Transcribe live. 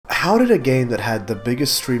How did a game that had the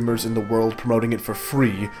biggest streamers in the world promoting it for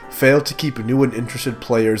free fail to keep new and interested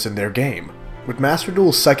players in their game? With Master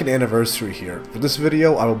Duel's 2nd anniversary here, for this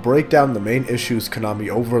video I will break down the main issues Konami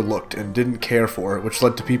overlooked and didn't care for, which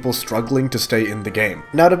led to people struggling to stay in the game.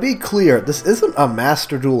 Now to be clear, this isn't a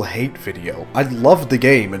Master Duel hate video. I love the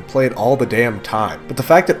game and play it all the damn time, but the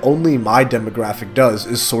fact that only my demographic does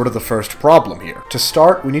is sort of the first problem here. To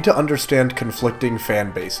start, we need to understand conflicting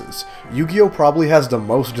fan bases. Yu-Gi-Oh! Probably has the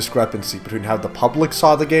most discrepancy between how the public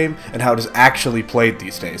saw the game and how it is actually played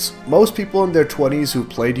these days. Most people in their 20s who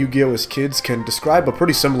played Yu-Gi-Oh! As kids can describe a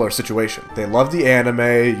pretty similar situation. They loved the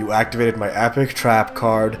anime, you activated my epic trap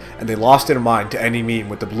card, and they lost their mind to any meme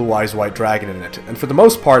with the blue eyes white dragon in it, and for the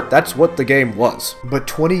most part, that's what the game was. But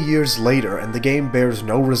 20 years later, and the game bears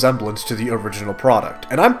no resemblance to the original product,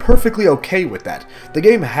 and I'm perfectly okay with that. The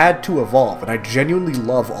game had to evolve, and I genuinely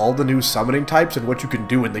love all the new summoning types and what you can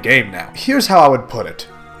do in the game now. Here's how I would put it.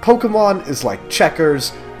 Pokemon is like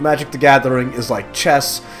checkers, Magic the Gathering is like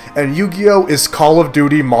chess, and Yu-Gi-Oh! Is Call of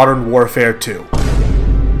Duty Modern Warfare 2.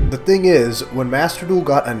 The thing is, when Master Duel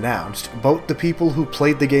got announced, both the people who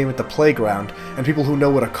played the game at the playground and people who know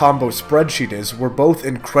what a combo spreadsheet is were both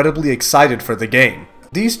incredibly excited for the game.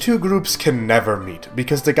 These two groups can never meet,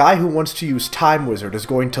 because the guy who wants to use Time Wizard is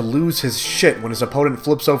going to lose his shit when his opponent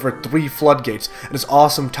flips over 3 floodgates, and his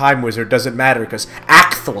awesome Time Wizard doesn't matter because,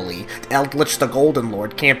 actually, Eldritch the Golden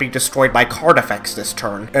Lord can't be destroyed by card effects this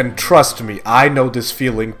turn. And trust me, I know this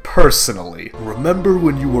feeling personally. Remember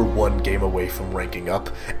when you were 1 game away from ranking up,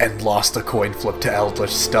 and lost a coin flip to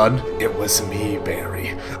Eldritch Stun? It was me,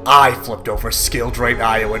 Barry. I flipped over Skill Drain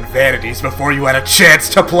IO and Vanities before you had a chance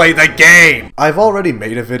to play the game! I've already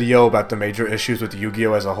made a video about the major issues with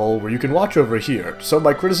Yu-Gi-Oh! As a whole where you can watch over here, so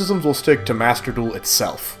my criticisms will stick to Master Duel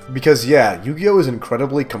itself. Because yeah, Yu-Gi-Oh! Is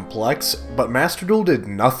incredibly complex, but Master Duel did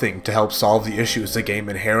nothing to help solve the issues the game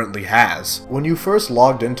inherently has. When you first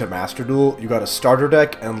logged into Master Duel, you got a starter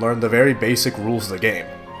deck and learned the very basic rules of the game.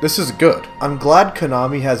 This is good. I'm glad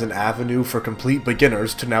Konami has an avenue for complete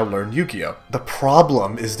beginners to now learn Yu-Gi-Oh! The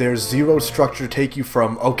problem is there's zero structure to take you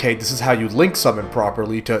from, okay, this is how you link summon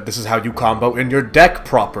properly, to this is how you combo in your deck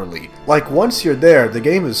properly. Like, once you're there, the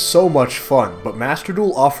game is so much fun, but Master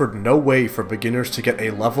Duel offered no way for beginners to get a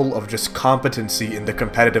level of just competency in the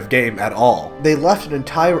competitive game at all. They left an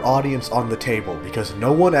entire audience on the table because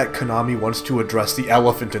no one at Konami wants to address the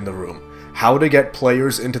elephant in the room. How to get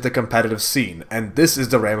players into the competitive scene, and this is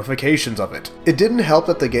the ramifications of it. It didn't help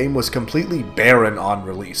that the game was completely barren on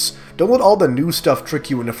release. Don't let all the new stuff trick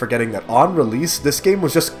you into forgetting that on release, this game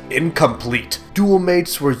was just incomplete. Duel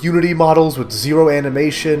mates were Unity models with zero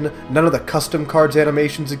animation, none of the custom cards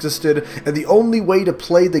animations existed, and the only way to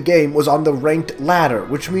play the game was on the ranked ladder,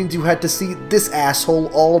 which means you had to see this asshole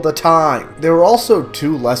all the time. There were also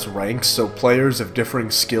 2 less ranks, so players of differing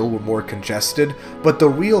skill were more congested, but the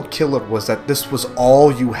real killer was that this was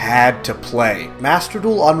all you had to play. Master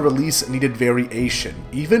Duel on release needed variation.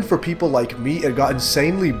 Even for people like me, it got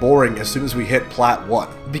insanely boring as soon as we hit Plat 1.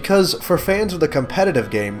 Because for fans of the competitive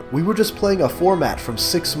game, we were just playing a format from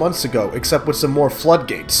 6 months ago, except with some more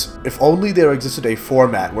floodgates. If only there existed a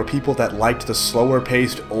format where people that liked the slower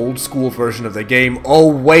paced, old school version of the game— oh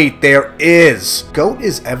wait, there is! GOAT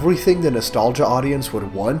is everything the nostalgia audience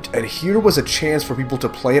would want, and here was a chance for people to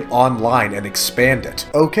play it online and expand it.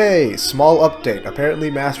 Okay, small update, apparently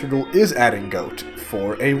Master Duel is adding GOAT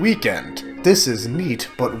for a weekend. This is neat,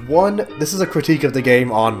 but 1, this is a critique of the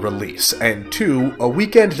game on release, and 2, a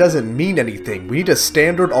weekend doesn't mean anything. We need a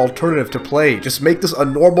standard alternative to play. Just make this a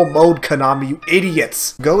normal mode, Konami, you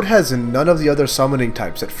idiots! GOAT has none of the other summoning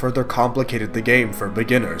types that further complicated the game for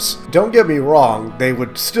beginners. Don't get me wrong, they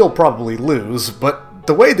would still probably lose, but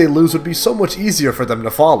the way they lose would be so much easier for them to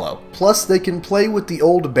follow. Plus, they can play with the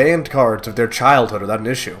old banned cards of their childhood without an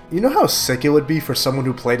issue. You know how sick it would be for someone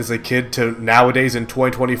who played as a kid to nowadays in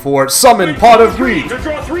 2024 summon Pot of Greed to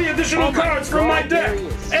draw 3 additional cards from my deck,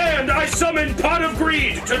 and I summon Pot of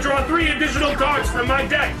Greed to draw 3 additional cards from my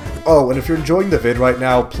deck. Oh, and if you're enjoying the vid right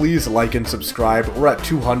now, please like and subscribe. We're at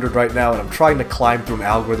 200 right now, and I'm trying to climb through an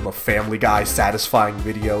algorithm of Family Guy satisfying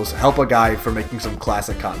videos, help a guy for making some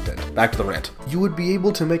classic content. Back to the rant. You would be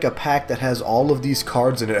able to make a pack that has all of these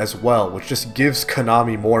cards in it as well, which just gives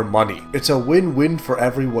Konami more money. It's a win-win for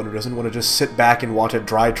everyone who doesn't want to just sit back and watch a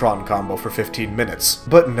Drytron combo for 15 minutes.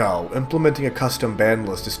 But no, implementing a custom ban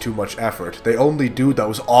list is too much effort. They only do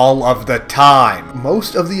those all of the time.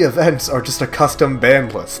 Most of the events are just a custom ban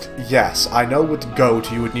list. Yes, I know with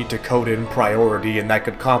GOAT you would need to code in priority and that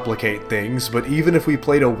could complicate things, but even if we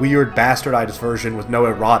played a weird bastardized version with no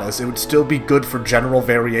erratas, it would still be good for general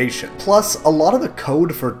variation. Plus, a lot of the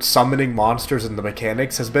code for summoning monsters and the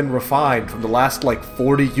mechanics has been refined from the last like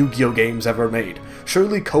 40 Yu-Gi-Oh games ever made.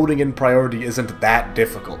 Surely coding in priority isn't that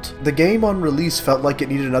difficult. The game on release felt like it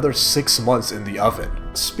needed another 6 months in the oven.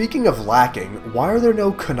 Speaking of lacking, why are there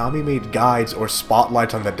no Konami-made guides or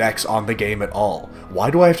spotlights on the decks on the game at all? Why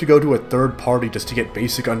do I have to go to a third party just to get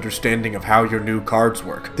basic understanding of how your new cards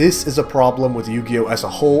work? This is a problem with Yu-Gi-Oh! As a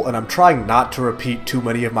whole, and I'm trying not to repeat too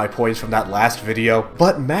many of my points from that last video,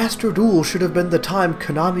 but Master Duel should have been the time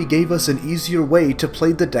Konami gave us an easier way to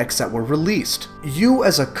play the decks that were released. You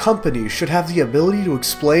as a company should have the ability to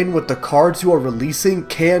explain what the cards you are releasing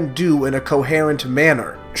can do in a coherent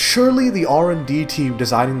manner. Surely the R&D team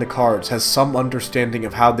designing the cards has some understanding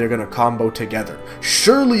of how they're going to combo together.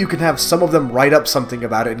 Surely you can have some of them write up something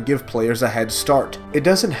about it and give players a head start. It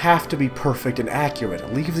doesn't have to be perfect and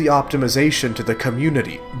accurate, leave the optimization to the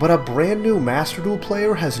community. But a brand new Master Duel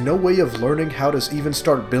player has no way of learning how to even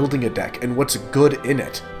start building a deck and what's good in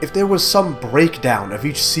it. If there was some breakdown of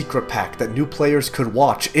each secret pack that new players could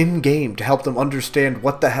watch in-game to help them understand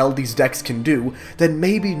what the hell these decks can do, then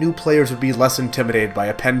maybe new players would be less intimidated by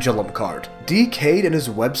a pendulum card. Decade and his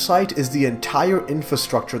website is the entire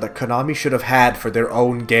infrastructure that Konami should have had for their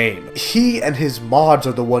own game. He and his mods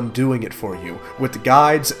are the one doing it for you, with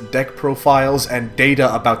guides, deck profiles, and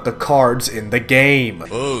data about the cards in the game.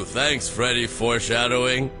 Oh, thanks, Freddy.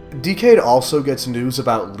 Foreshadowing. Decade also gets news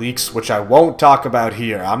about leaks, which I won't talk about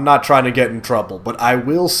here. I'm not trying to get in trouble, but I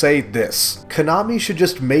will say this. Konami should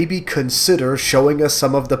just maybe consider showing us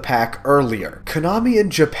some of the pack earlier. Konami in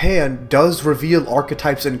Japan does reveal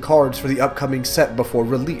archetypes and cards for the upcoming set before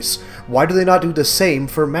release. Why do they not do the same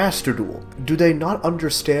for Master Duel? Do they not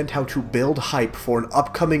understand how to build hype for an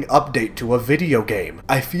upcoming update to a video game?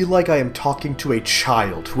 I feel like I am talking to a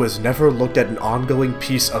child who has never looked at an ongoing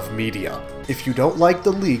piece of media. If you don't like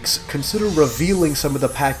the leaks, consider revealing some of the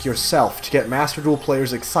pack yourself to get Master Duel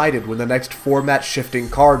players excited when the next format shifting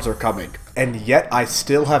cards are coming. And yet I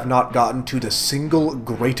still have not gotten to the single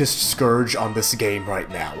greatest scourge on this game right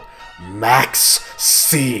now. Maxx.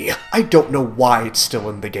 I don't know why it's still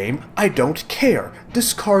in the game. I don't care.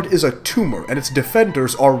 This card is a tumor, and its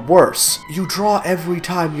defenders are worse. You draw every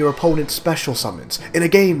time your opponent special summons, in a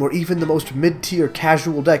game where even the most mid-tier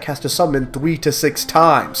casual deck has to summon 3 to 6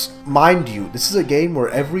 times. Mind you, this is a game where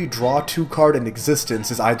every draw 2 card in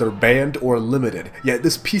existence is either banned or limited, yet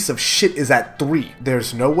this piece of shit is at 3.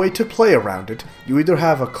 There's no way to play around it. You either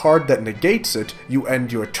have a card that negates it, you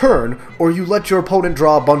end your turn, or you let your opponent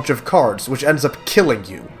draw a bunch of cards, which ends up killing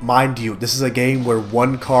you. Mind you, this is a game where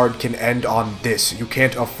one card can end on this. You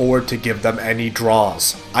can't afford to give them any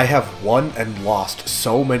draws. I have won and lost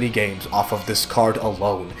so many games off of this card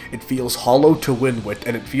alone. It feels hollow to win with,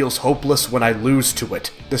 and it feels hopeless when I lose to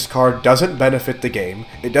it. This card doesn't benefit the game.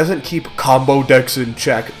 It doesn't keep combo decks in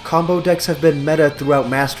check. Combo decks have been meta throughout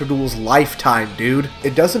Master Duel's lifetime, dude.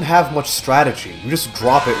 It doesn't have much strategy. You just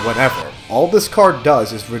drop it whenever. All this card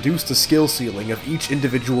does is reduce the skill ceiling of each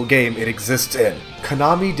individual game it exists in.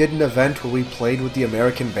 Konami did an event where we played with the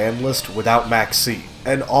American ban list without Maxx,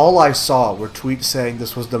 and all I saw were tweets saying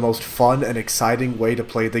this was the most fun and exciting way to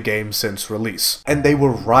play the game since release. And they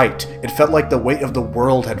were right. It felt like the weight of the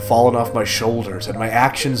world had fallen off my shoulders, and my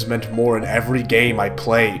actions meant more in every game I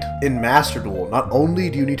played. In Master Duel, not only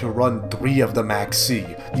do you need to run 3 of the Maxx,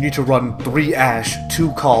 you need to run 3 Ash,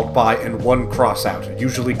 2 Called By, and 1 Crossout,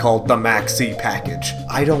 usually called the Maxx package.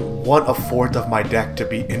 I don't want a fourth of my deck to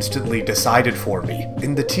be instantly decided for me.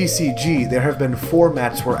 In the TCG, there have been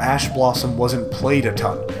formats where Ash Blossom wasn't played a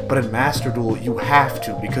ton, but in Master Duel you have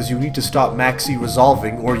to, because you need to stop Maxx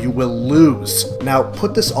resolving or you will lose. Now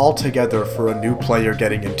put this all together for a new player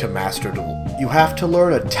getting into Master Duel. You have to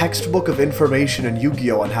learn a textbook of information in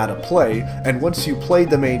Yu-Gi-Oh! On how to play, and once you play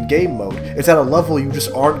the main game mode, it's at a level you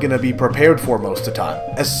just aren't gonna be prepared for most of the time.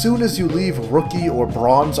 As soon as you leave Rookie or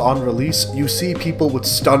Bronze on release, you see people with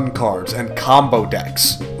stun cards and combo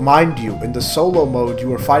decks. Mind you, in the solo mode,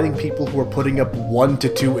 you are fighting people who are putting up 1 to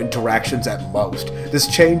 2 interactions at most. This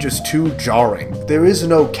change is too jarring. There is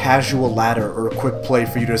no casual ladder or quick play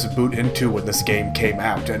for you to just boot into when this game came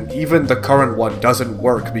out, and even the current one doesn't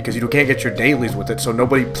work because you can't get your data dailies with it so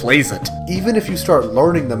nobody plays it. Even if you start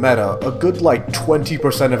learning the meta, a good like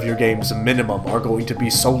 20% of your games minimum are going to be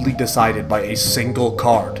solely decided by a single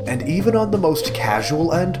card. And even on the most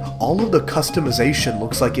casual end, all of the customization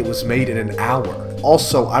looks like it was made in an hour.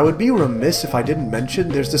 Also, I would be remiss if I didn't mention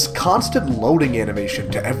there's this constant loading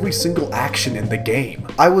animation to every single action in the game.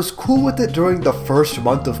 I was cool with it during the first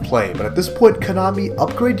month of play, but at this point, Konami,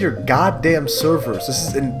 upgrade your goddamn servers. This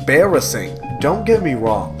is embarrassing. Don't get me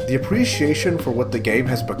wrong, the appreciation for what the game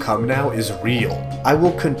has become now is real. I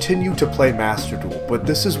will continue to play Master Duel, but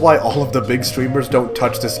this is why all of the big streamers don't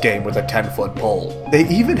touch this game with a 10-foot pole. They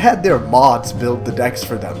even had their mods build the decks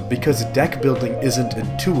for them, because deck building isn't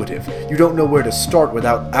intuitive. You don't know where to start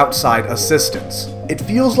without outside assistance. It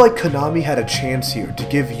feels like Konami had a chance here to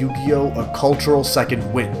give Yu-Gi-Oh! A cultural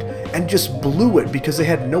second wind, and just blew it because they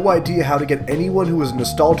had no idea how to get anyone who was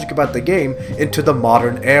nostalgic about the game into the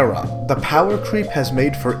modern era. The power creep has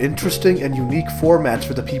made for interesting and unique formats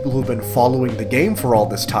for the people who've been following the game for all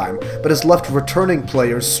this time, but has left returning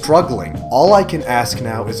players struggling. All I can ask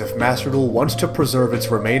now is if Master Duel wants to preserve its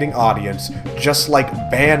remaining audience, just like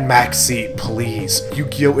ban Maxx, please.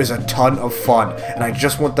 Yu-Gi-Oh! Is a ton of fun, and I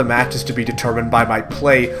just want the matches to be determined by my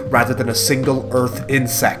play rather than a single earth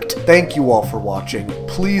insect. Thank you all for watching.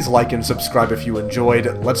 Please like and subscribe if you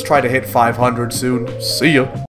enjoyed. Let's try to hit 500 soon. See ya!